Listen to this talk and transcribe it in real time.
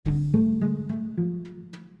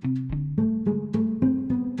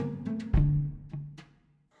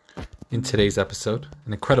In today's episode,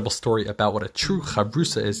 an incredible story about what a true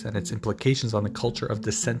chavrusa is and its implications on the culture of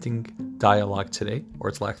dissenting dialogue today, or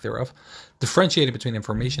its lack thereof, differentiating between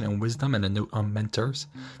information and wisdom and a note on mentors,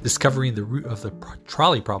 discovering the root of the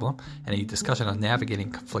trolley problem, and a discussion on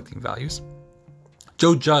navigating conflicting values.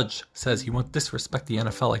 Joe Judge says he won't disrespect the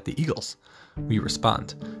NFL like the Eagles. We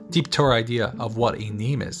respond, deep Torah idea of what a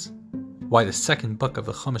name is, why the second book of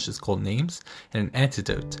the Chumash is called Names, and an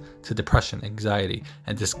antidote to depression, anxiety,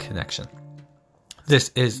 and disconnection.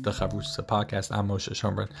 This is the Chavrusa podcast. I'm Moshe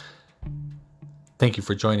Shomron. Thank you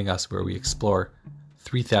for joining us, where we explore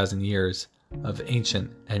 3,000 years of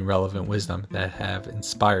ancient and relevant wisdom that have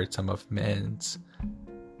inspired some of man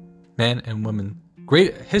and women,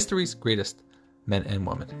 history's greatest men and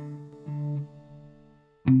women.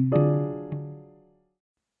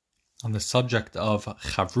 On the subject of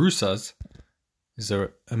chavrusas, is an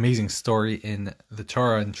amazing story in the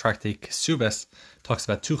Torah in Tractate Kesubos. Talks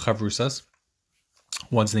about two chavrusas.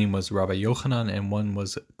 One's name was Rabbi Yochanan and one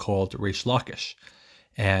was called Reish Lakish.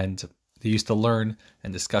 And they used to learn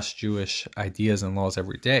and discuss Jewish ideas and laws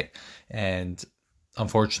every day. And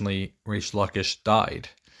unfortunately, Reish Lakish died.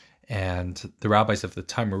 And the rabbis of the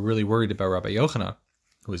time were really worried about Rabbi Yochanan,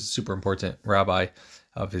 who was a super important rabbi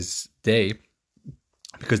of his day,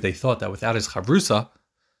 because they thought that without his chavrusa,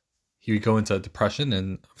 he would go into depression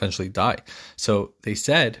and eventually die. So they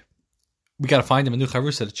said, we got to find him a new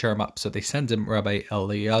chavrusa to cheer him up. So they sent him Rabbi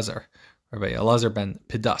Elazar ben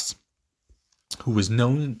Pidas, who was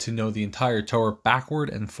known to know the entire Torah backward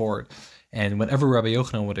and forward. And whenever Rabbi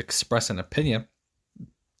Yochanan would express an opinion,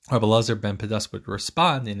 Rabbi Elazar ben Pidas would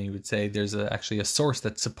respond, and he would say, there's actually a source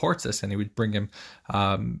that supports this, and he would bring him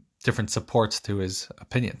different supports to his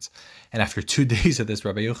opinions. And after 2 days of this,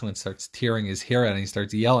 Rabbi Yochanan starts tearing his hair out and he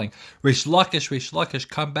starts yelling, Reish Lakish,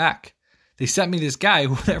 come back. They sent me this guy.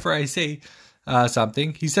 Whenever I say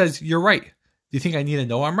something, he says, you're right. Do you think I need to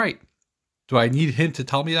know I'm right? Do I need him to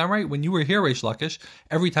tell me that I'm right? When you were here, Reish Lakish,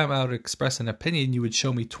 every time I would express an opinion, you would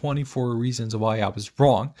show me 24 reasons why I was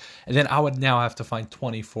wrong. And then I would now have to find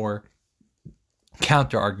 24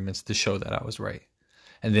 counter arguments to show that I was right.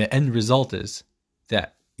 And the end result is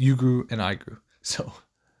that you grew and I grew. So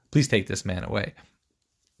please take this man away.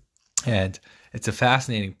 And it's a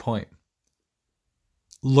fascinating point.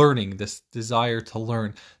 Learning, this desire to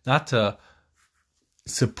learn, not to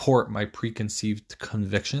support my preconceived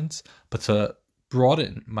convictions, but to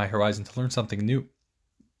broaden my horizon, to learn something new.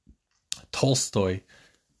 Tolstoy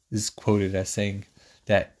is quoted as saying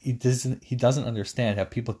that he doesn't understand how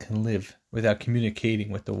people can live without communicating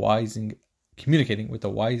with the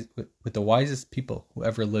wisest people who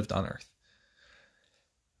ever lived on earth.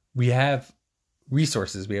 We have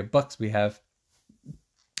resources, we have books, we have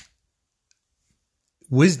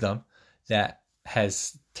wisdom that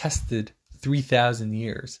has tested 3,000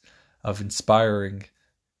 years of inspiring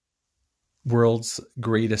world's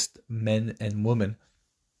greatest men and women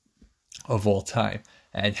of all time.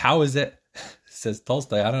 And how is it, says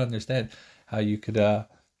Tolstoy, I don't understand how you could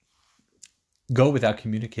go without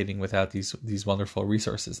communicating without these wonderful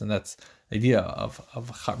resources. And that's the idea of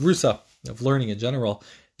chavrusa, of learning in general,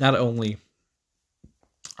 not only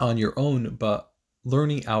on your own, but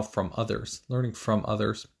learning out from others, learning from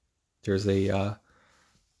others. There's a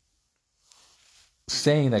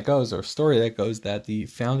saying that goes, or story that goes, that the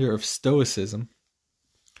founder of Stoicism,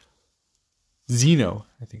 Zeno,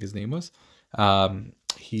 I think his name was,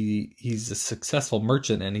 he's a successful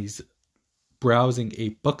merchant and he's browsing a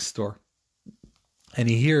bookstore. And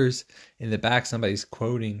he hears in the back somebody's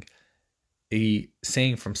quoting a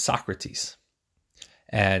saying from Socrates.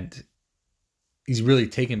 And he's really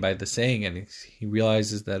taken by the saying, and he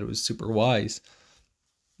realizes that it was super wise.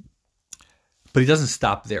 But he doesn't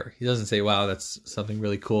stop there. He doesn't say, wow, that's something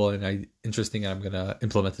really cool and interesting, and I'm going to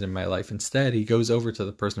implement it in my life. Instead, he goes over to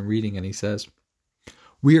the person reading and he says,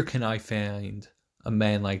 where can I find a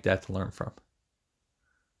man like that to learn from?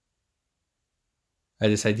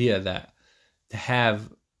 This idea that to have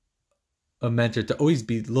a mentor, to always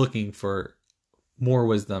be looking for more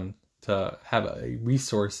wisdom, to have a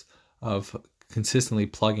resource of consistently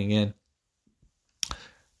plugging in.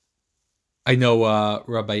 I know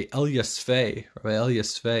Rabbi Elias Fay,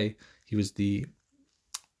 he was the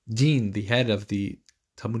dean, the head of the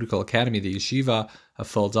Talmudical Academy, the Yeshiva of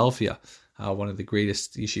Philadelphia, one of the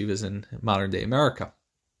greatest yeshivas in modern day America.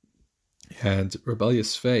 And Rabbi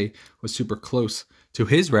Elias Fay was super close to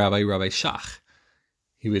his rabbi, Rabbi Shach.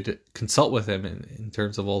 He would consult with him in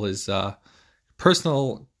terms of all his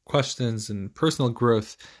personal questions and personal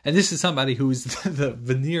growth. And this is somebody who is the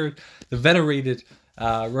venerated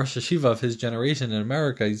Rosh Hashiva of his generation in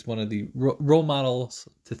America. He's one of the role models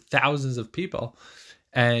to thousands of people.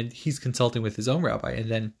 and he's consulting with his own rabbi.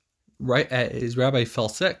 And then his rabbi fell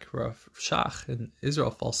sick. Rav Shach in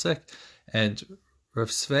Israel fell sick, and Rav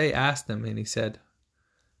Svei asked him, and he said,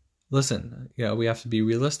 "Listen, we have to be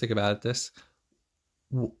realistic about this.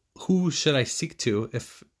 Who should I seek to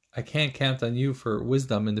if I can't count on you for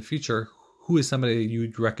wisdom in the future? Who is somebody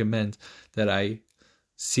you'd recommend that I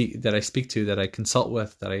speak to, that I consult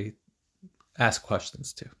with, that I ask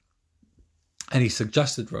questions to?" And he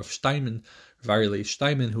suggested Rav Steinman, Rav Aryeh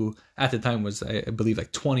Steinman, who at the time was, I believe,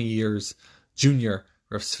 like 20 years junior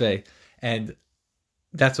Rav Svei. And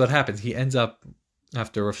that's what happens. He ends up,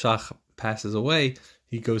 after Rav Shach passes away,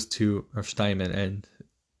 he goes to Rav Steinman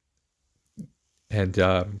and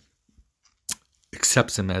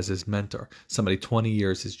accepts him as his mentor, somebody 20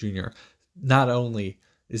 years his junior. Not only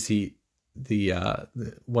is he the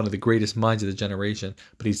one of the greatest minds of the generation,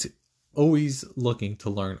 but he's always looking to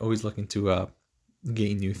learn, always looking to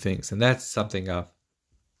gain new things. And that's something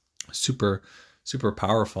super, super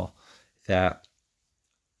powerful, that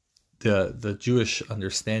the Jewish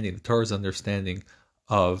understanding, the Torah's understanding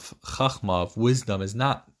of chachma, of wisdom, is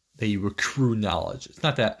not that you accrue knowledge. It's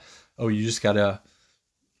not that, you just got to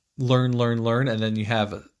learn, and then you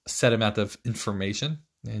have a set amount of information,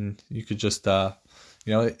 and you could just,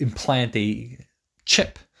 implant a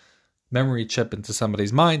memory chip into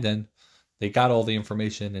somebody's mind, and they got all the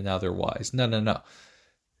information, and now they're wise. No.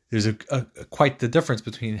 There's quite the difference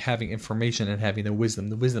between having information and having the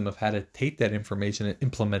wisdom of how to take that information and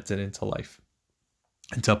implement it into life,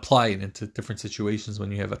 and to apply it into different situations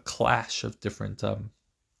when you have a clash of different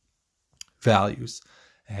values,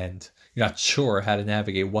 and you're not sure how to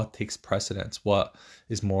navigate what takes precedence, what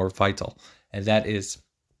is more vital. And that is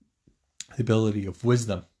the ability of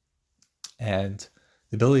wisdom and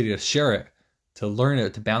the ability to share it, to learn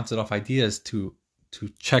it, to bounce it off ideas, to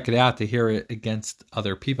check it out, to hear it against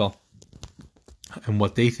other people and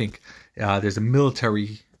what they think. There's a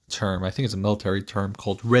military term, I think it's a military term,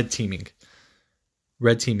 called red teaming.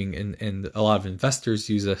 Red teaming, and a lot of investors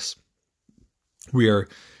use this. We are,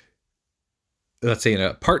 let's say, in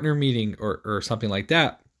a partner meeting or something like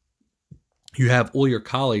that, you have all your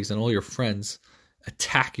colleagues and all your friends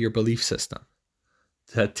attack your belief system,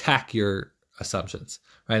 to attack your assumptions,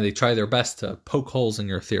 right? They try their best to poke holes in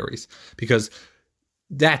your theories, because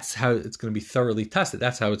that's how it's going to be thoroughly tested.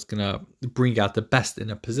 That's how it's going to bring out the best in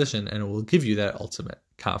a position, and it will give you that ultimate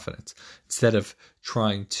confidence, instead of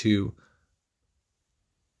trying to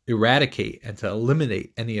eradicate and to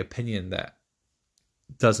eliminate any opinion that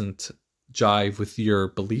doesn't jive with your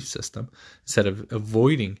belief system, instead of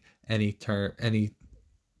avoiding any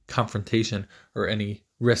confrontation or any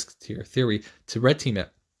risk to your theory, to red team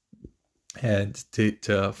it, and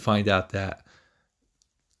to find out that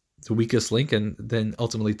the weakest link, and then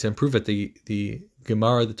ultimately to improve it. The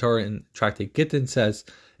Gemara, the Torah in Tractate Gittin says,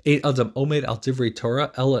 "Ein adam omed al divrei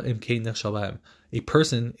Torah ela im kein nechshel b'hem." A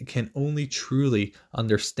person can only truly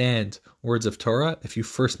understand words of Torah if you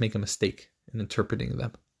first make a mistake in interpreting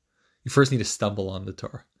them. You first need to stumble on the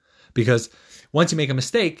Torah, because once you make a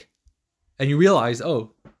mistake and you realize, there's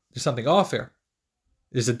something off here,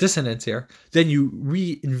 there's a dissonance here, then you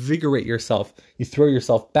reinvigorate yourself. You throw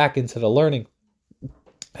yourself back into the learning,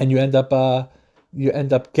 and you end up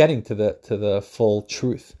getting to the full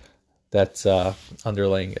truth that's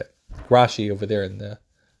underlaying it. Rashi over there in the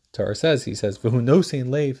Torah says, "V'hu nosein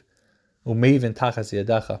leiv u'meivin tachas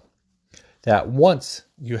yadacha." That once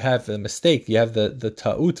you have a mistake, you have the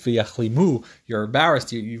ta'ut v'yachlimu, you're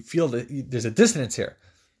embarrassed, you feel that there's a dissonance here.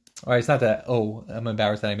 All right, it's not that, I'm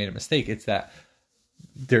embarrassed that I made a mistake. It's that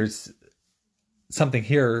there's something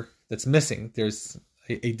here that's missing. There's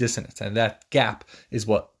a dissonance, and that gap is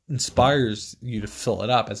what inspires you to fill it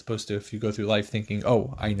up, as opposed to if you go through life thinking,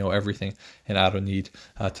 I know everything and I don't need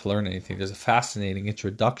to learn anything. There's a fascinating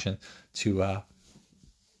introduction to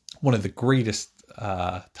one of the greatest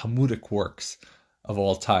Talmudic works of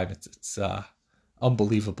all time. It's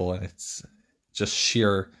unbelievable, and it's just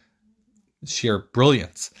sheer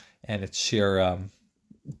brilliance, and it's sheer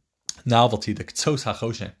novelty. The K'tzos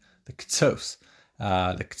HaChoshen, the K'tzos.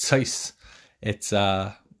 It's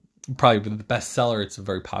probably the bestseller. It's a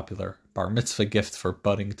very popular bar mitzvah gift for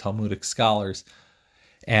budding Talmudic scholars.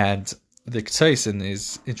 And the K'tzos, in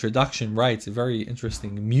his introduction, writes a very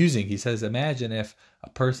interesting musing. He says, imagine if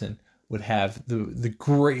a person would have the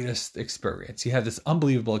greatest experience. You have this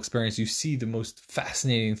unbelievable experience. You see the most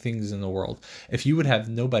fascinating things in the world. If you would have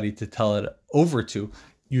nobody to tell it over to,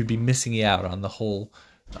 you would be missing out on the whole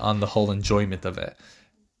enjoyment of it.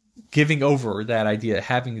 Giving over that idea,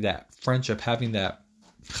 having that friendship, having that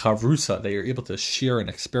chavrusa that you're able to share an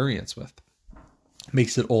experience with,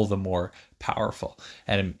 makes it all the more powerful.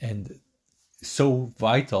 And so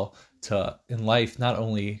vital to in life, not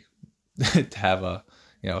only to have a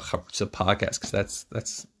chavrusa podcast, because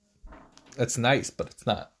that's nice, but it's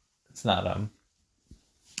not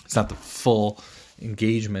the full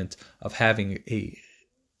engagement of having a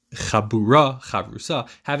chavrusa,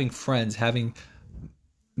 having friends, having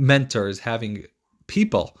mentors, having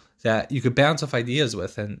people that you could bounce off ideas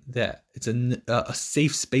with, and that it's a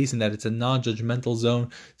safe space, and that it's a non-judgmental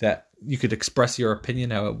zone that you could express your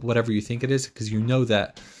opinion, whatever you think it is, because you know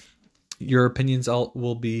that your opinions all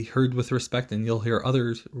will be heard with respect, and you'll hear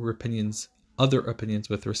other opinions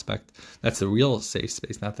with respect. That's the real safe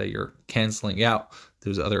space, not that you're canceling out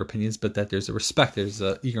those other opinions, but that there's a respect, there's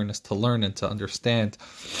a eagerness to learn and to understand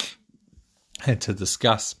and to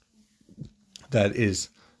discuss. That is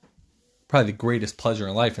probably the greatest pleasure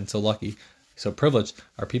in life, and so lucky, so privileged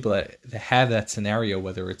are people that have that scenario,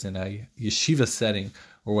 whether it's in a yeshiva setting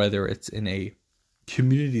or whether it's in a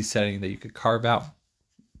community setting, that you could carve out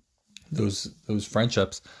those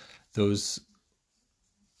friendships, those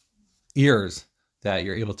ears, that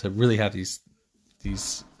you're able to really have these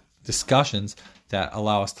discussions that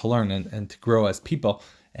allow us to learn and to grow as people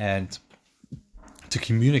and to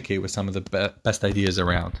communicate with some of the best ideas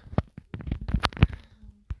around.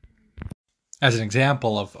 As an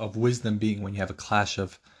example of wisdom being when you have a clash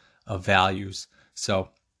of values. So,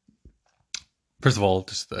 first of all,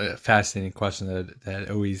 just a fascinating question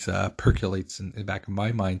that always percolates in the back of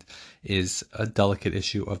my mind is a delicate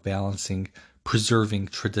issue of balancing preserving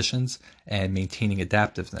traditions and maintaining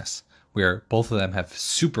adaptiveness, where both of them have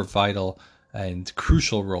super vital and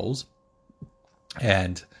crucial roles,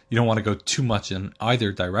 and you don't want to go too much in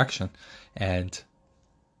either direction, and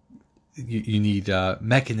you need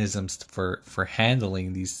mechanisms for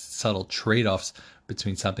handling these subtle trade-offs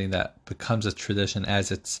between something that becomes a tradition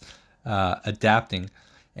as it's adapting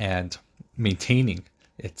and maintaining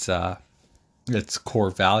its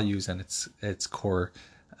core values and its core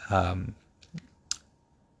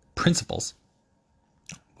principles,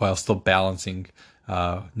 while still balancing,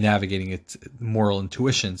 navigating its moral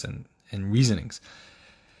intuitions and reasonings.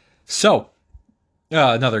 So,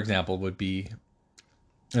 another example would be,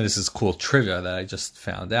 and this is cool trivia that I just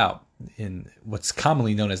found out, in what's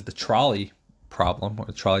commonly known as the trolley problem or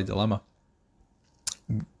the trolley dilemma,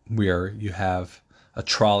 where you have a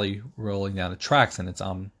trolley rolling down the tracks and it's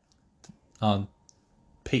on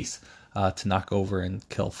pace to knock over and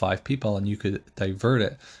kill 5 people, and you could divert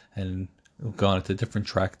it and go on to a different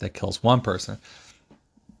track that kills 1 person.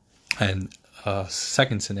 And a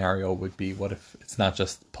second scenario would be, what if it's not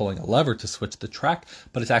just pulling a lever to switch the track,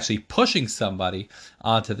 but it's actually pushing somebody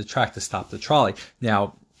onto the track to stop the trolley.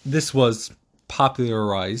 Now, this was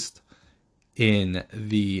popularized in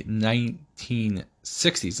the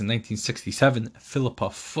 1960s. In 1967, Philippa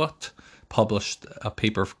Foot published a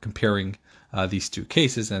paper comparing these two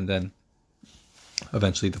cases, and then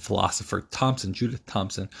eventually the philosopher Judith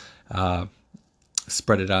Thompson,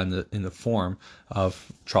 spread it out in the form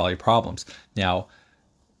of trolley problems. Now,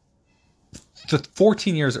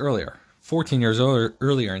 14 years earlier, in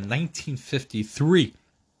 1953,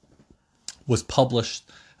 was published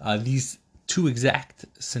these two exact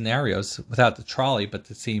scenarios without the trolley, but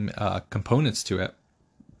the same components to it.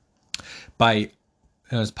 It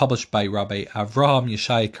was published by Rabbi Avraham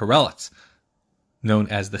Yeshai Karelitz, known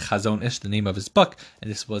as the Chazon Ish, the name of his book,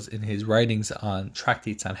 and this was in his writings on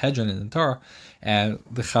Tractate Sanhedrin and the Torah. And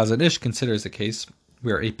the Chazon Ish considers a case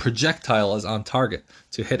where a projectile is on target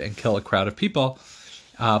to hit and kill a crowd of people,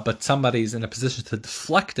 but somebody's in a position to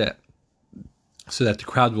deflect it so that the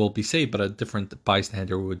crowd will be saved, but a different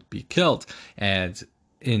bystander would be killed. And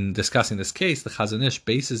in discussing this case, the Chazon Ish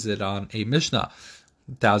bases it on a Mishnah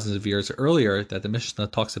thousands of years earlier, that the Mishnah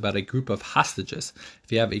talks about a group of hostages.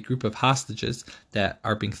 If you have a group of hostages that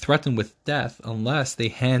are being threatened with death unless they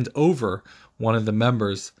hand over one of the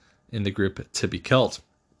members in the group to be killed.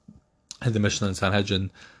 And the Mishnah in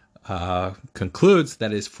Sanhedrin concludes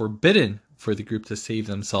that it is forbidden for the group to save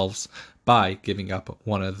themselves by giving up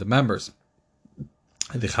one of the members.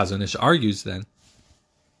 The Chazon Ish argues then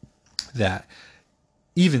that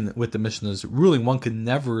even with the Mishnah's ruling, one could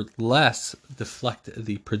nevertheless deflect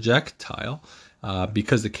the projectile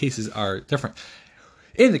because the cases are different.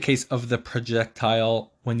 In the case of the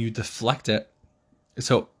projectile, when you deflect it,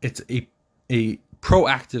 so it's a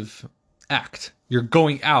proactive act. You're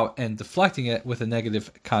going out and deflecting it with a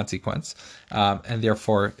negative consequence, and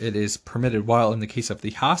therefore it is permitted. While in the case of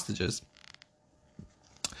the hostages,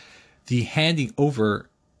 the handing over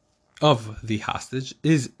of the hostage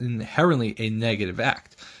is inherently a negative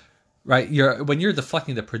act, right? When you're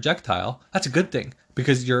deflecting the projectile, that's a good thing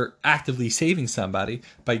because you're actively saving somebody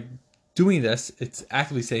by doing this, it's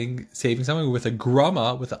actively saving someone with a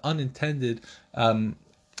grama, with an unintended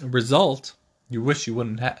result. You wish you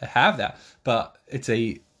wouldn't have that, but it's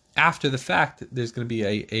after the fact. There's going to be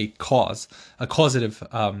a causative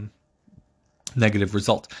negative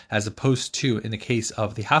result, as opposed to in the case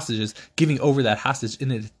of the hostages, giving over that hostage in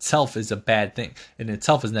itself is a bad thing. In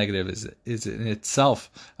itself is negative. Is in itself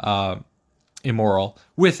immoral,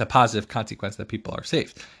 with a positive consequence that people are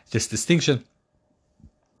saved. This distinction,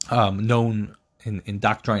 known in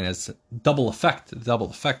doctrine as double effect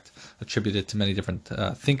attributed to many different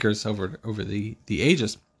thinkers over the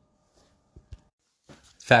ages.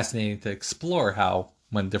 Fascinating to explore how,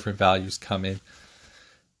 when different values come in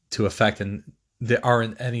to effect, and there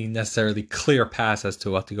aren't any necessarily clear paths as to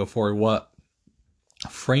what to go forward, what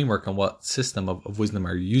framework and what system of wisdom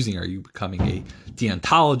are you using? Are you becoming a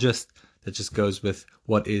deontologist that just goes with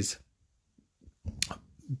what is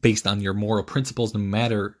based on your moral principles, no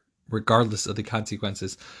matter, regardless of the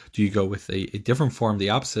consequences? Do you go with a different form,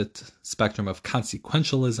 the opposite spectrum of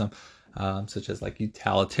consequentialism, such as like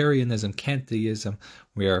utilitarianism, Kantianism,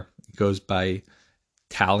 where it goes by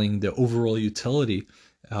tallying the overall utility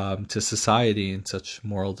to society in such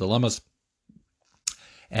moral dilemmas?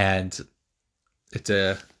 And it's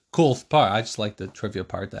a cool part. I just like the trivia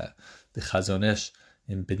part that the Chazon Ish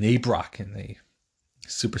in Bnei Brak, in a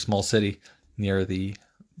super small city near the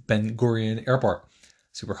Ben Gurion Airport,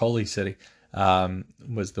 super holy city,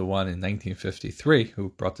 was the one in 1953 who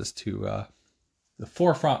brought this to the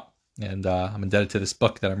forefront. And I'm indebted to this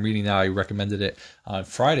book that I'm reading now. I recommended it on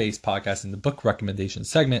Friday's podcast in the book recommendation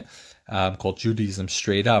segment, called Judaism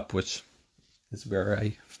Straight Up, which is where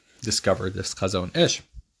I discovered this Chazon Ish.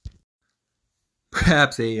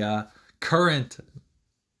 Perhaps a current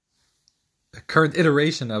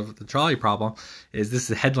iteration of the trolley problem is, this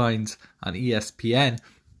is headlines on ESPN.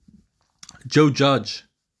 Joe Judge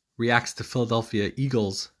reacts to Philadelphia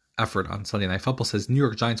Eagles' effort on Sunday Night Football, says New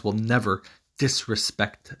York Giants will never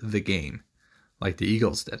disrespect the game like the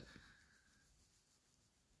Eagles did.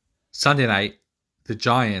 Sunday night, the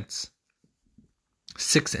Giants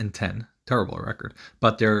 6-10, terrible record,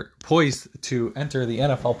 but they're poised to enter the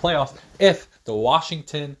NFL playoffs if the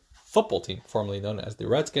Washington football team, formerly known as the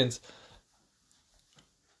Redskins,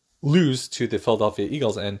 lose to the Philadelphia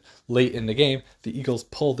Eagles. And late in the game, the Eagles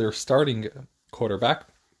pull their starting quarterback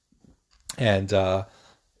and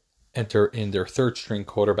enter in their third string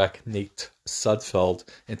quarterback, Nate Sudfeld,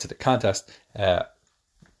 into the contest at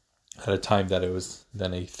a time that it was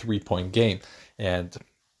then a 3-point game. And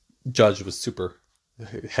Judge was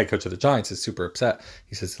head coach of the Giants, is super upset.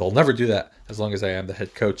 He says, they'll never do that as long as I am the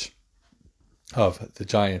head coach of the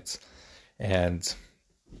Giants. And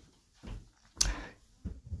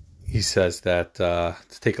he says that to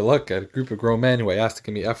take a look at a group of grown men who I asked to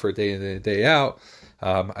give me effort day in and day out,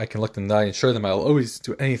 I can look them in the eye and assure them I'll always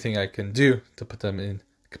do anything I can do to put them in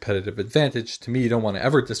competitive advantage. To me, you don't want to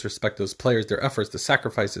ever disrespect those players, their efforts, the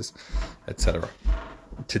sacrifices, etc.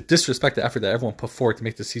 To disrespect the effort that everyone put forward to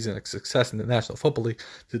make the season a success in the National Football League,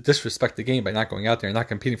 to disrespect the game by not going out there and not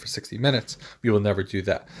competing for 60 minutes, we will never do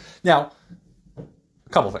that. Now, a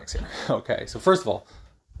couple things here. Okay, so first of all,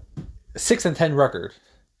 a 6-10 record.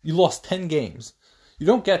 You lost 10 games. You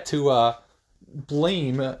don't get to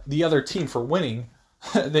blame the other team for winning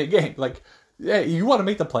the game. Like, yeah, you want to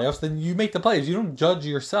make the playoffs, then you make the playoffs. You don't judge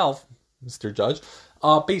yourself, Mr. Judge,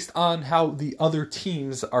 based on how the other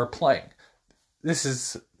teams are playing. This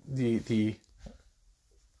is the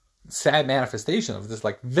sad manifestation of this,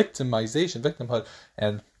 like, victimhood.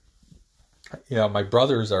 And, you know, my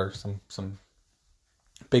brothers are some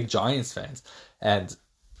big Giants fans, and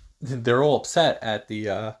they're all upset at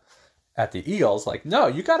the Eagles. Like, no,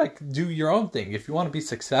 you got to do your own thing if you want to be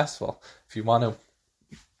successful. If you want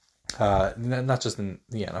to, not just in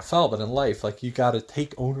the NFL, but in life, like, you got to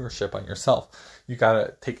take ownership on yourself. You got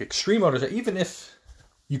to take extreme ownership, even if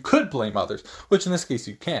you could blame others, which in this case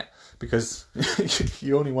you can't, because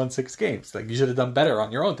you only won 6 games. Like, you should have done better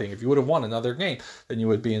on your own thing. If you would have won another game, then you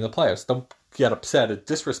would be in the playoffs. Don't get upset and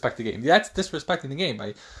disrespect the game. That's disrespecting the game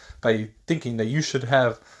by thinking that you should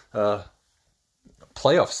have a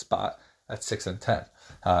playoff spot at 6-10.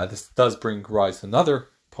 This does bring rise to another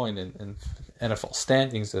point in NFL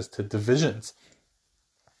standings as to divisions,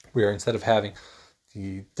 where instead of having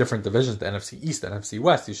the different divisions, the NFC East, the NFC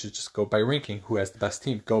West, you should just go by ranking who has the best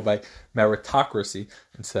team. Go by meritocracy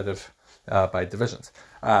instead of by divisions.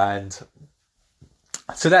 And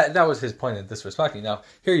so that was his point in disrespecting. Now,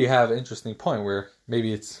 here you have an interesting point where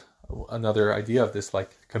maybe it's another idea of this,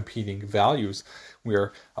 like, competing values,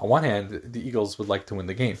 where on one hand the Eagles would like to win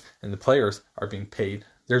the game and the players are being paid.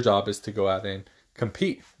 Their job is to go out and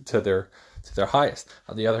compete to their highest.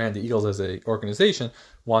 On the other hand, the Eagles as an organization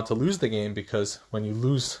want to lose the game, because when you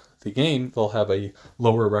lose the game, they'll have a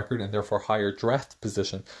lower record and therefore higher draft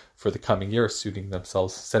position for the coming year, setting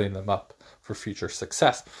them up for future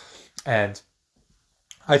success. And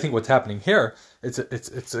I think what's happening here, it's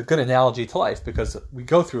a good analogy to life, because we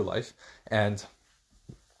go through life and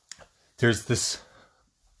there's this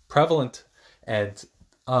prevalent and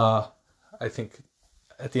I think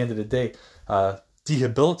at the end of the day,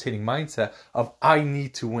 debilitating mindset of I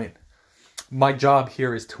need to win. My job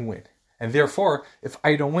here is to win. And therefore, if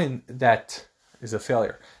I don't win, that is a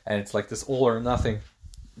failure. And it's like this all or nothing.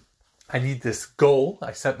 I need this goal.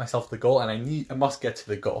 I set myself the goal and I must get to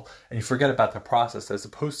the goal. And you forget about the process, as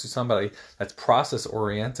opposed to somebody that's process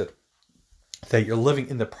oriented, that you're living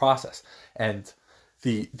in the process. And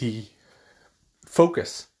the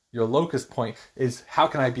focus, your locus point is, how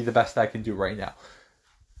can I be the best I can do right now?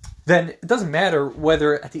 Then it doesn't matter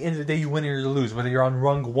whether at the end of the day you win or you lose, whether you're on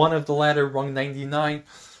rung 1 of the ladder, rung 99.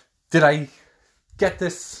 Did I get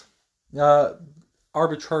this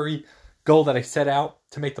arbitrary goal that I set out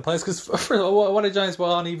to make the playoffs? Because what the Giants will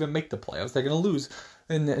not even make the playoffs. They're going to lose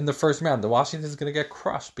in the first round. The Washington is going to get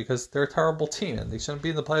crushed because they're a terrible team and they shouldn't be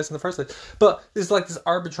in the playoffs in the first place. But it's like this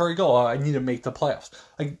arbitrary goal. I need to make the playoffs.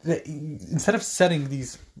 Instead of setting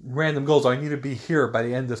these random goals, I need to be here by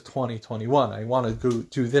the end of 2021. I want to go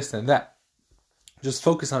do this and that. Just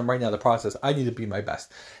focus on right now the process. I need to be my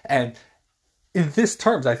best. And in this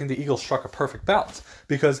terms, I think the Eagles struck a perfect balance,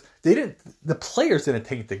 because the players didn't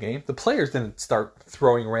tank the game. The players didn't start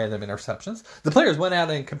throwing random interceptions. The players went out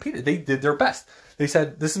and competed. They did their best. They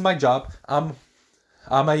said, this is my job. I'm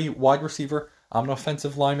a wide receiver. I'm an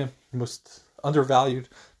offensive lineman. Most undervalued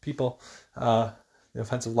people. The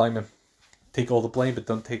offensive linemen take all the blame, but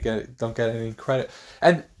don't get any credit.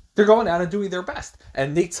 And they're going out and doing their best.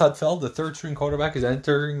 And Nate Sudfeld, the third string quarterback, is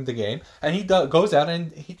entering the game. And he goes out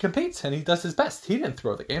and he competes and he does his best. He didn't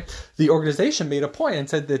throw the game. The organization made a point and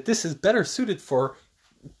said that this is better suited for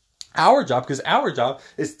our job, because our job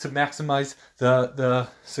is to maximize the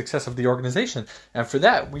success of the organization. And for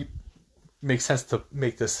that, we make sense to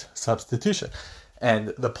make this substitution.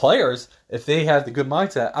 And the players, if they have the good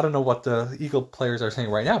mindset, I don't know what the Eagle players are saying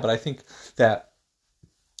right now, but I think that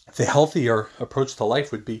the healthier approach to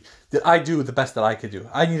life would be that I do the best that I could do.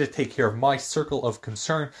 I need to take care of my circle of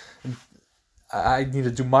concern. I need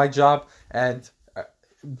to do my job. And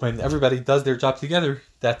when everybody does their job together,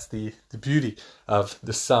 that's the beauty of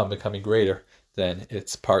the sum becoming greater than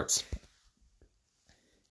its parts.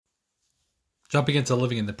 Jumping into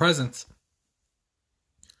living in the present,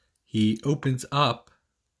 he opens up,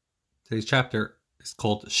 today's chapter is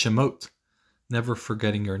called Shemot, never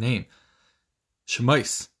forgetting your name.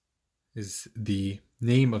 Shemais is the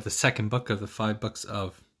name of the second book of the 5 books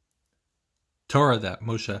of Torah that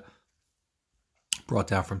Moshe brought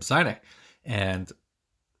down from Sinai. And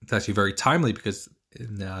it's actually very timely, because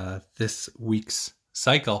in this week's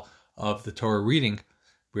cycle of the Torah reading,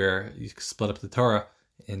 where you split up the Torah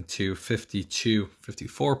into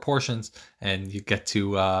 54 portions, and you get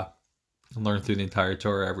to learn through the entire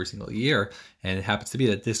Torah every single year. And it happens to be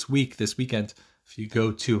that this weekend, if you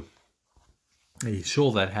go to a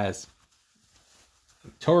shul that has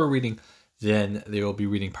Torah reading, then they will be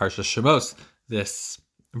reading Parshas Shemos, this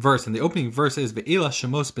verse. And the opening verse is, Ve'ela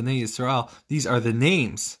Shemos b'nei Yisrael. These are the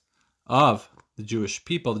names of the Jewish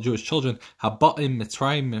people, the Jewish children, Haba'im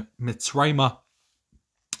Mitzrayma,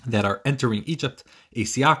 that are entering Egypt.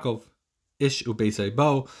 Es Yaakov, Ish ubeis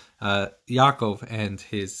bo, Yaakov and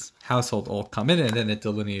his household all come in, and then it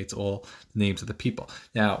delineates all the names of the people.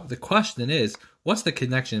 Now, the question is, what's the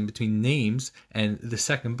connection between names and the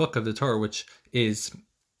second book of the Torah, which is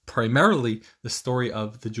primarily the story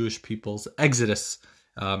of the Jewish people's exodus,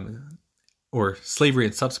 or slavery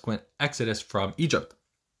and subsequent exodus from Egypt,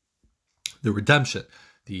 the redemption,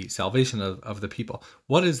 the salvation of the people?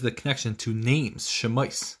 What is the connection to names,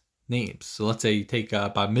 Shemais, names? So let's say you take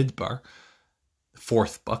Bamidbar, the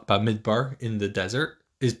 4th book, Bamidbar, in the desert,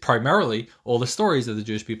 is primarily all the stories of the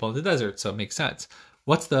Jewish people in the desert, so it makes sense.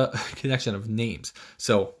 What's the connection of names?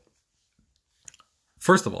 So,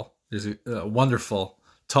 first of all, there's a wonderful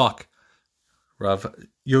talk. Rav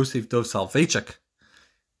Yosef Dov Soloveitchik,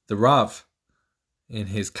 the Rav, in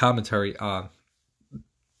his commentary on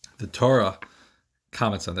the Torah,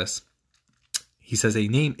 comments on this. He says, a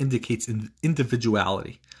name indicates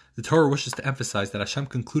individuality. The Torah wishes to emphasize that Hashem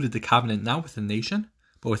concluded the covenant not with a nation,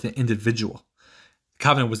 but with an individual. The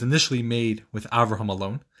covenant was initially made with Avraham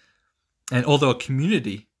alone. And although a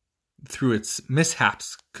community, through its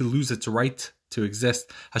mishaps, could lose its right to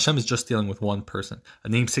exist. Hashem is just dealing with one person. A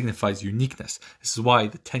name signifies uniqueness. This is why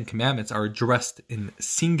the 10 Commandments are addressed in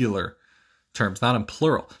singular terms, not in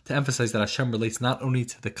plural, to emphasize that Hashem relates not only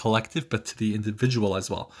to the collective, but to the individual as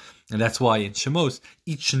well. And that's why in Shemos,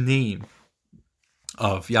 each name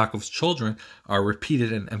of Yaakov's children are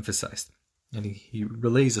repeated and emphasized. And he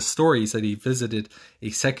relays a story. He said he visited a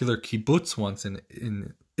secular kibbutz once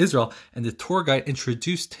in Israel, and the tour guide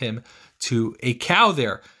introduced him to a cow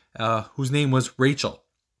there whose name was Rachel.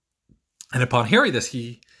 And upon hearing this,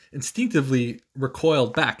 he instinctively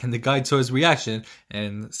recoiled back, and the guide saw his reaction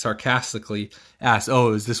and sarcastically asked,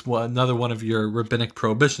 "Oh, is this another one of your rabbinic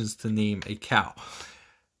prohibitions to name a cow?"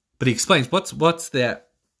 But he explains, what's that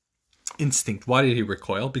instinct? Why did he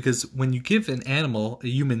recoil? Because when you give an animal a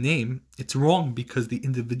human name, it's wrong, because the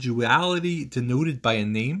individuality denoted by a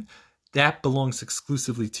name, that belongs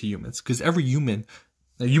exclusively to humans. Because every human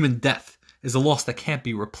death is a loss that can't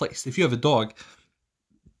be replaced. If you have a dog,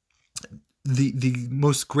 the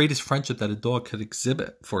most greatest friendship that a dog could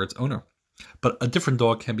exhibit for its owner, but a different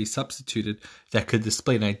dog can be substituted that could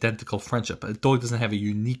display an identical friendship. A dog doesn't have a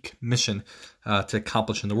unique mission to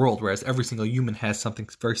accomplish in the world, whereas every single human has something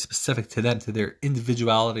very specific to them, to their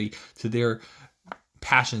individuality, to their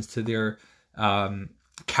passions, to their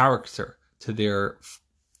character, to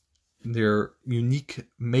their unique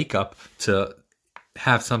makeup to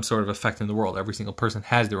have some sort of effect in the world. Every single person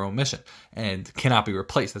has their own mission and cannot be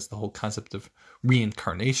replaced. That's the whole concept of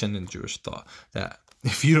reincarnation in Jewish thought, that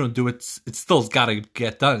if you don't do it, it still's got to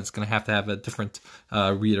get done. It's going to have a different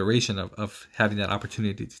reiteration of having that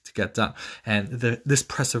opportunity to get done. And this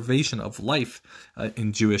preservation of life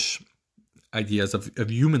in Jewish ideas of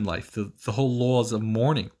human life, the whole laws of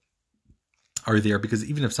mourning are there, because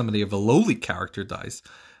even if somebody of a lowly character dies,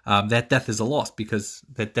 that death is a loss, because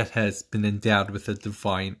that death has been endowed with a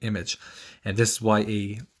divine image. And this is why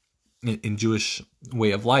in Jewish way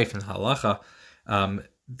of life, in halacha,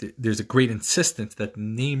 there's a great insistence that the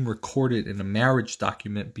name recorded in a marriage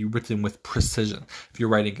document be written with precision. If you're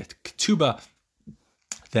writing a ketubah,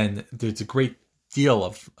 then there's a great deal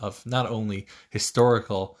of not only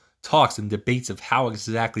historical talks and debates of how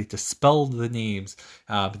exactly to spell the names,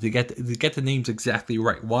 but to get the names exactly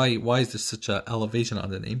right. Why is there such an elevation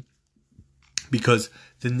on the name? Because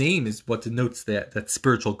the name is what denotes that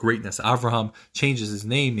spiritual greatness. Avraham changes his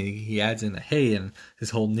name, and he adds in a hey, and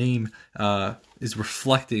his whole name is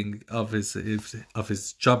reflecting of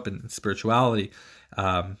his jump in spirituality.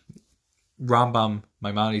 Rambam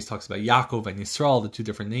Maimonides talks about Yaakov and Yisrael, the two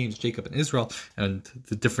different names, Jacob and Israel, and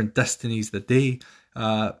the different destinies that they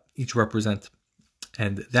each represent.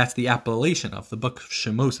 And that's the appellation of the book of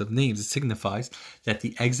Shemos, of names. It signifies that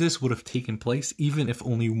the Exodus would have taken place even if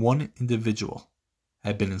only one individual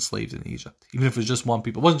had been enslaved in Egypt. Even if it was just one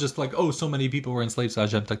people. It wasn't just like, oh, so many people were enslaved, so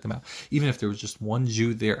Hashem took them out. Even if there was just one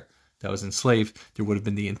Jew there that was enslaved, there would have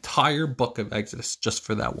been the entire book of Exodus just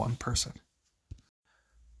for that one person.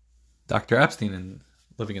 Dr. Epstein, in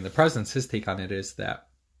Living in the Presence, his take on it is that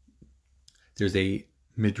there's a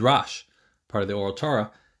midrash, part of the oral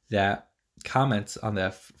Torah, that comments on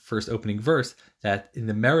that first opening verse, that in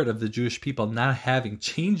the merit of the Jewish people not having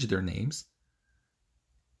changed their names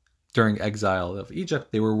during exile of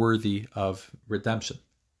Egypt, they were worthy of redemption.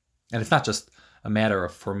 And it's not just a matter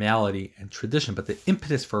of formality and tradition, but the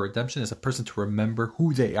impetus for redemption is a person to remember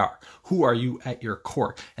who they are. Who are you at your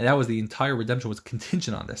core? And that was the entire redemption, was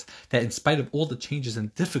contingent on this, that in spite of all the changes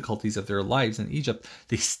and difficulties of their lives in Egypt,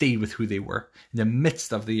 they stayed with who they were. In the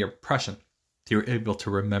midst of the oppression, they were able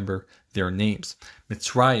to remember their names.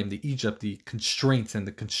 Mitzrayim, the Egypt, the constraints and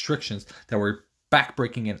the constrictions that were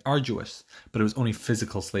backbreaking and arduous, but it was only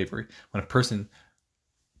physical slavery. When a person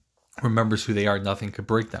remembers who they are, nothing could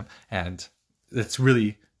break them. And that's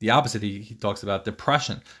really the opposite. He talks about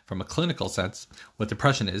depression from a clinical sense. What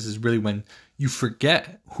depression is really when you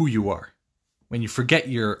forget who you are. When you forget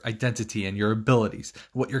your identity and your abilities,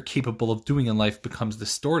 what you're capable of doing in life becomes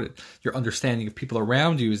distorted. Your understanding of people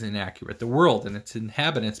around you is inaccurate. The world and its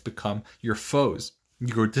inhabitants become your foes. You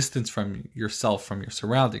grow distance from yourself, from your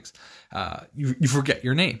surroundings. You forget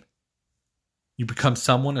your name. You become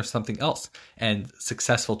someone or something else. And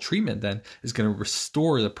successful treatment then is going to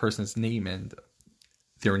restore the person's name and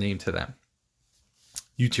their name to them.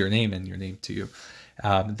 You to your name and your name to you.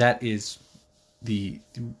 That is the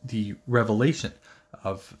revelation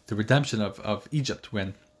of the redemption of Egypt,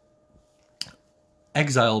 when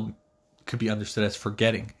exile could be understood as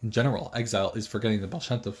forgetting. In general, exile is forgetting. The Baal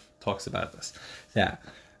Shem Tov talks about this, that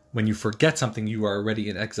when you forget something, you are already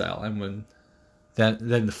in exile. And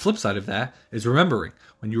then the flip side of that is remembering.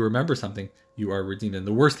 When you remember something, you are redeemed. And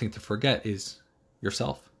the worst thing to forget is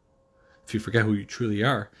yourself. if you forget who you truly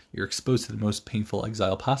are, you're exposed to the most painful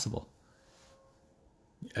exile possible.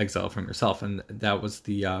 Exile from yourself. And that was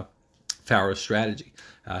the Pharaoh's strategy,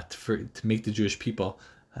 to make the Jewish people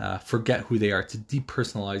forget who they are, to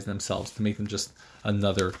depersonalize themselves, to make them just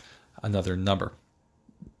another number.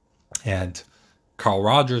 And Carl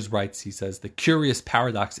Rogers writes, he says, the curious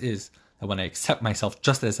paradox is that when I accept myself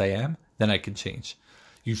just as I am, then I can change.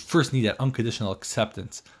 You first need that unconditional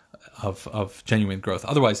acceptance of genuine growth.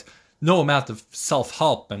 Otherwise, no amount of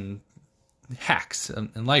self-help and hacks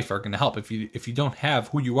in life are going to help. If you don't have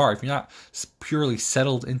who you are, if you're not purely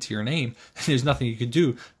settled into your name, there's nothing you can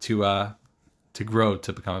do to grow,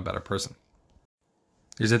 to become a better person.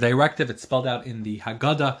 There's a directive. It's spelled out in the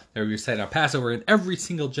Haggadah that we recite on Passover. In every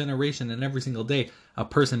single generation and every single day, a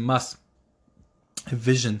person must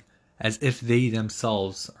envision as if they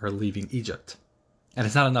themselves are leaving Egypt. And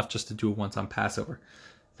it's not enough just to do it once on Passover,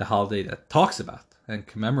 the holiday that talks about and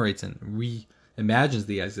commemorates and reimagines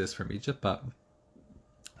the exodus from Egypt. But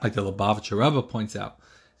like the Lubavitcher Rebbe points out,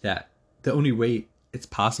 that the only way it's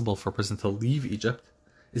possible for a person to leave Egypt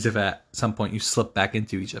is if at some point you slip back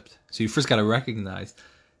into Egypt. So you first got to recognize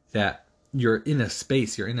that you're in a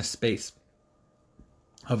space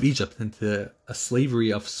of Egypt, into a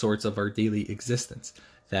slavery of sorts of our daily existence.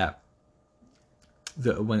 That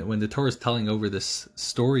when the Torah is telling over this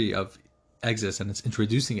story of Exodus, and it's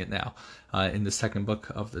introducing it now in the second book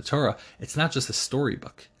of the Torah, it's not just a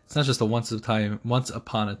storybook. It's not just a once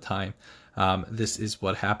upon a time, this is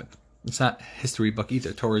what happened. It's not a history book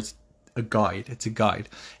either. Torah is a guide. It's a guide.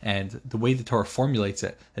 And the way the Torah formulates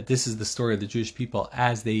it, that this is the story of the Jewish people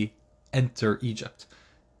as they enter Egypt.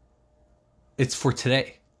 It's for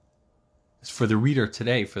today. It's for the reader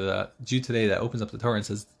today, for the Jew today that opens up the Torah and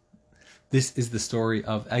says, this is the story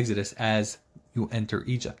of Exodus as you enter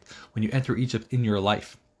Egypt. When you enter Egypt in your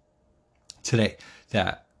life today,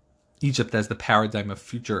 that Egypt as the paradigm of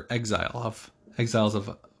future exiles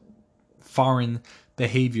of foreign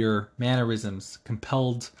behavior, mannerisms,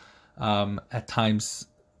 compelled at times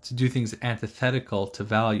to do things antithetical to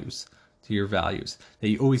your values, that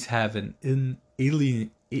you always have an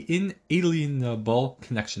inalienable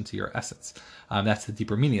connection to your essence. That's the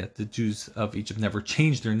deeper meaning, that the Jews of Egypt never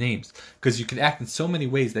changed their names, because you can act in so many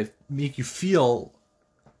ways that make you feel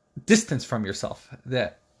distance from yourself,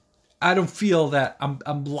 that I don't feel that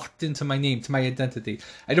I'm locked into my name, to my identity.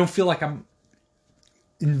 I don't feel like I'm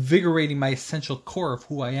invigorating my essential core of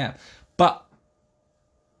who I am. But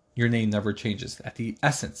your name never changes. At the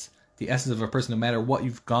essence of a person, no matter what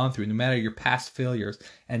you've gone through, no matter your past failures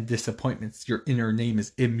and disappointments, your inner name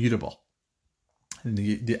is immutable. And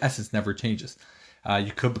the essence never changes.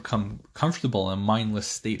 You could become comfortable in a mindless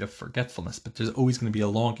state of forgetfulness, but there's always going to be a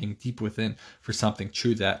longing deep within for something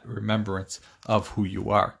true, that remembrance of who you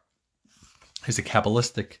are. There's a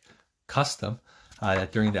Kabbalistic custom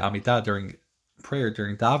that during the Amidah, during prayer,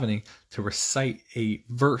 during davening, to recite a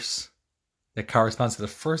verse that corresponds to the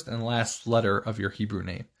first and last letter of your Hebrew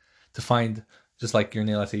name. To find, just like your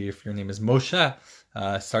name, let's say if your name is Moshe,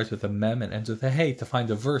 starts with a mem and ends with a hey, to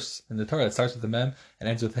find a verse in the Torah that starts with a mem and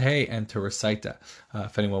ends with a hey, and to recite that.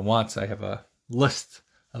 If anyone wants, I have a list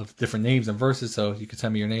of different names and verses, so you could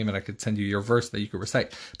send me your name and I could send you your verse that you could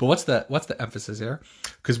recite. But what's the emphasis there?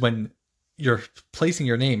 Because when you're placing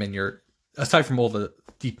your name, and you're, aside from all the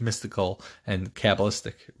deep mystical and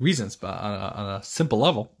Kabbalistic reasons, but on a simple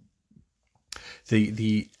level,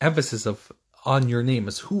 the emphasis on your name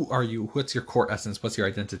is, who are you? What's your core essence? What's your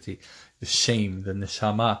identity? The shame, the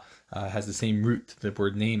neshama, has the same root, the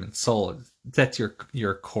word name and soul. That's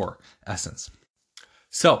your core essence.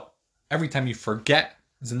 So every time you forget,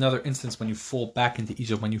 is another instance when you fall back into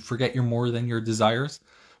Egypt, when you forget you're more than your desires,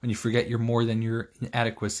 when you forget you're more than your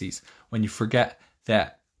inadequacies, when you forget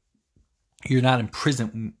that you're not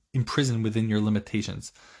imprisoned within your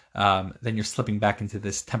limitations, then you're slipping back into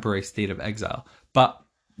this temporary state of exile. But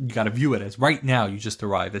you got to view it as right now you just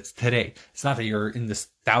arrived. It's today. It's not that you're in this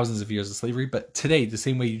thousands of years of slavery, but today, the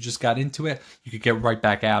same way you just got into it, you could get right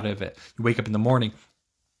back out of it. You wake up in the morning,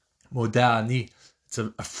 Moda Ani, it's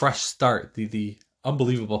a fresh start, the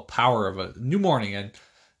unbelievable power of a new morning. And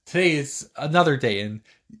today is another day. And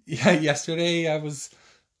yesterday I was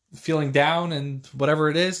feeling down, and whatever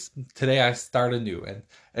it is, today I start anew. And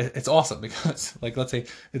it's awesome, because, like, let's say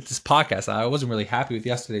it's this podcast, I wasn't really happy with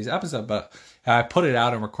yesterday's episode, but I put it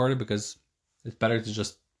out and recorded because it's better to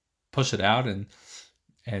just push it out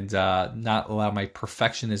and not allow my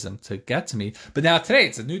perfectionism to get to me. But now today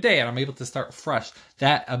it's a new day and I'm able to start fresh.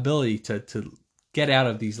 That ability to get out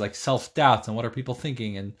of these like self-doubts and what are people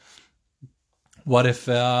thinking, and what if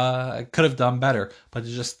I could have done better, but to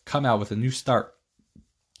just come out with a new start,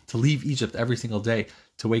 to leave Egypt every single day,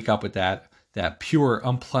 to wake up with that pure,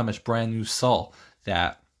 unblemished, brand new soul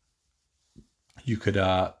that you could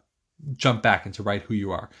jump back into right who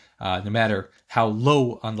you are. No matter how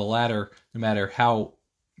low on the ladder, no matter how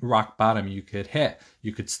rock bottom you could hit,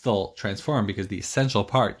 you could still transform, because the essential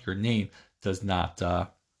part, your name, does not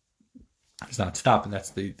stop. And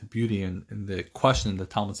that's the beauty in the question. The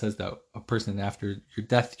Talmud says that a person, after your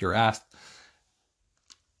death, you're asked,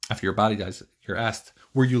 after your body dies, you're asked,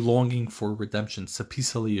 were you longing for redemption?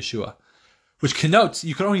 Sapisali Yeshua. Which connotes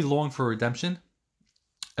you can only long for redemption.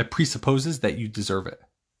 It presupposes that you deserve it.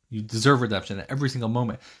 You deserve redemption at every single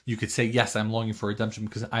moment. You could say, yes, I'm longing for redemption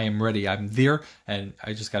because I am ready. I'm there, and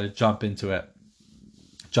I just got to jump into it.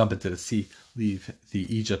 Jump into the sea. Leave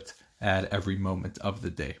the Egypt at every moment of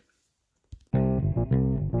the day.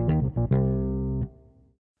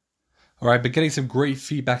 All right, but getting some great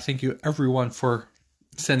feedback. Thank you, everyone, for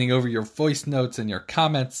sending over your voice notes and your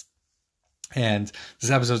comments. And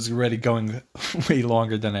this episode is already going way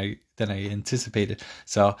longer than I anticipated.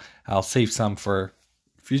 So I'll save some for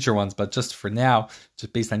future ones. But just for now,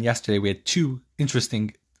 just based on yesterday, we had two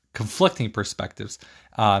interesting conflicting perspectives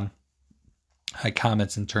on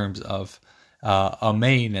comments in terms of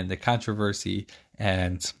Amen and the controversy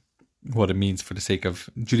and what it means for the sake of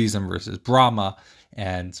Judaism versus Brahma.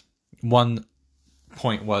 And one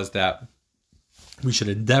point was that we should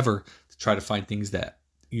endeavor to try to find things that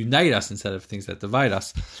unite us instead of things that divide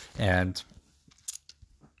us. And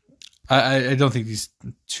I don't think these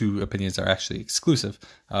two opinions are actually exclusive,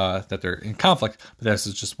 that they're in conflict, but this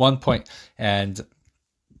is just one point. And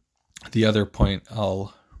the other point,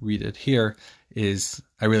 I'll read it here, is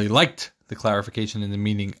I really liked the clarification in the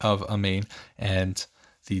meaning of Amen and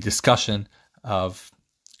the discussion of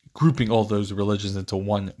grouping all those religions into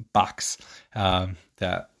one box,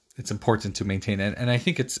 that it's important to maintain. And I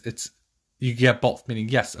think it's you get both, meaning,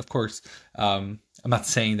 yes, of course, I'm not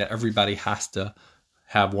saying that everybody has to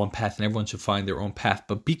have one path and everyone should find their own path,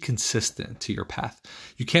 but be consistent to your path.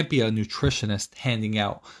 You can't be a nutritionist handing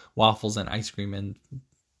out waffles and ice cream and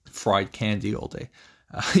fried candy all day.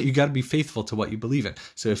 You got to be faithful to what you believe in.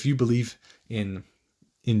 So if you believe in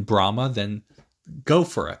Brahma, then go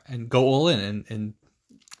for it and go all in. And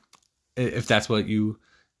if that's what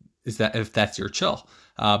if that's your chill,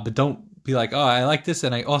 but don't be like, oh, I like this,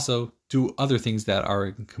 and I also do other things that are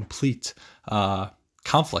in complete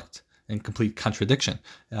conflict and complete contradiction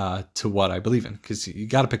to what I believe in, because you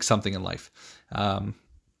got to pick something in life.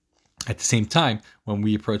 At the same time, when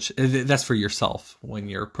we approach, that's for yourself. When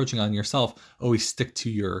you're approaching on yourself, always stick to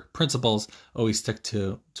your principles, always stick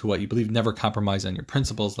to what you believe, never compromise on your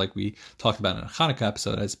principles, like we talked about in a Hanukkah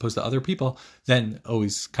episode, as opposed to other people. Then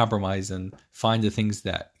always compromise and find the things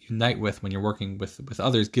that unite with when you're working with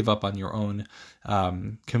others. Give up on your own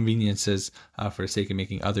conveniences for the sake of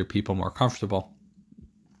making other people more comfortable,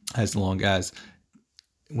 as long as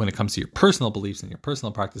when it comes to your personal beliefs and your personal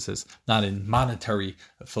practices, not in monetary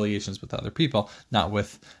affiliations with other people, not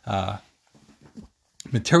with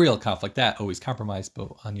material conflict, that always compromise, but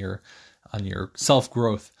on your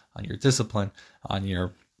self-growth, on your discipline, on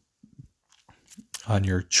your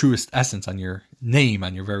truest essence, on your name,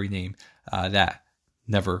 on your very name, that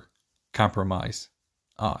never compromise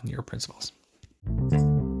on your principles.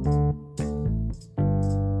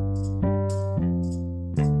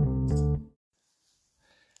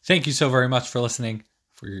 Thank you so very much for listening,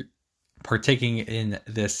 for partaking in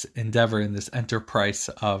this endeavor, in this enterprise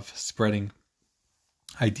of spreading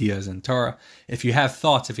ideas in Torah. If you have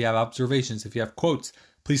thoughts, if you have observations, if you have quotes,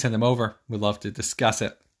 please send them over. We'd love to discuss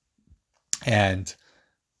it. And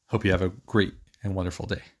hope you have a great and wonderful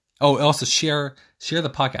day. Oh, also share the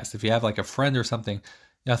podcast. If you have like a friend or something,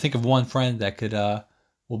 think of one friend that could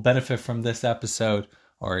will benefit from this episode,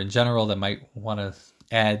 or in general that might want to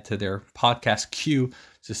add to their podcast queue.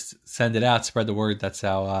 Just send it out, spread the word. That's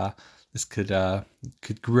how this could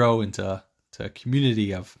grow into a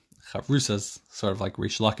community of chavrusas, sort of like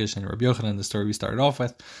Rish Lakish and Rabbi Yochanan, the story we started off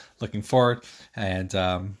with. Looking forward, and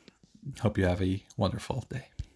hope you have a wonderful day.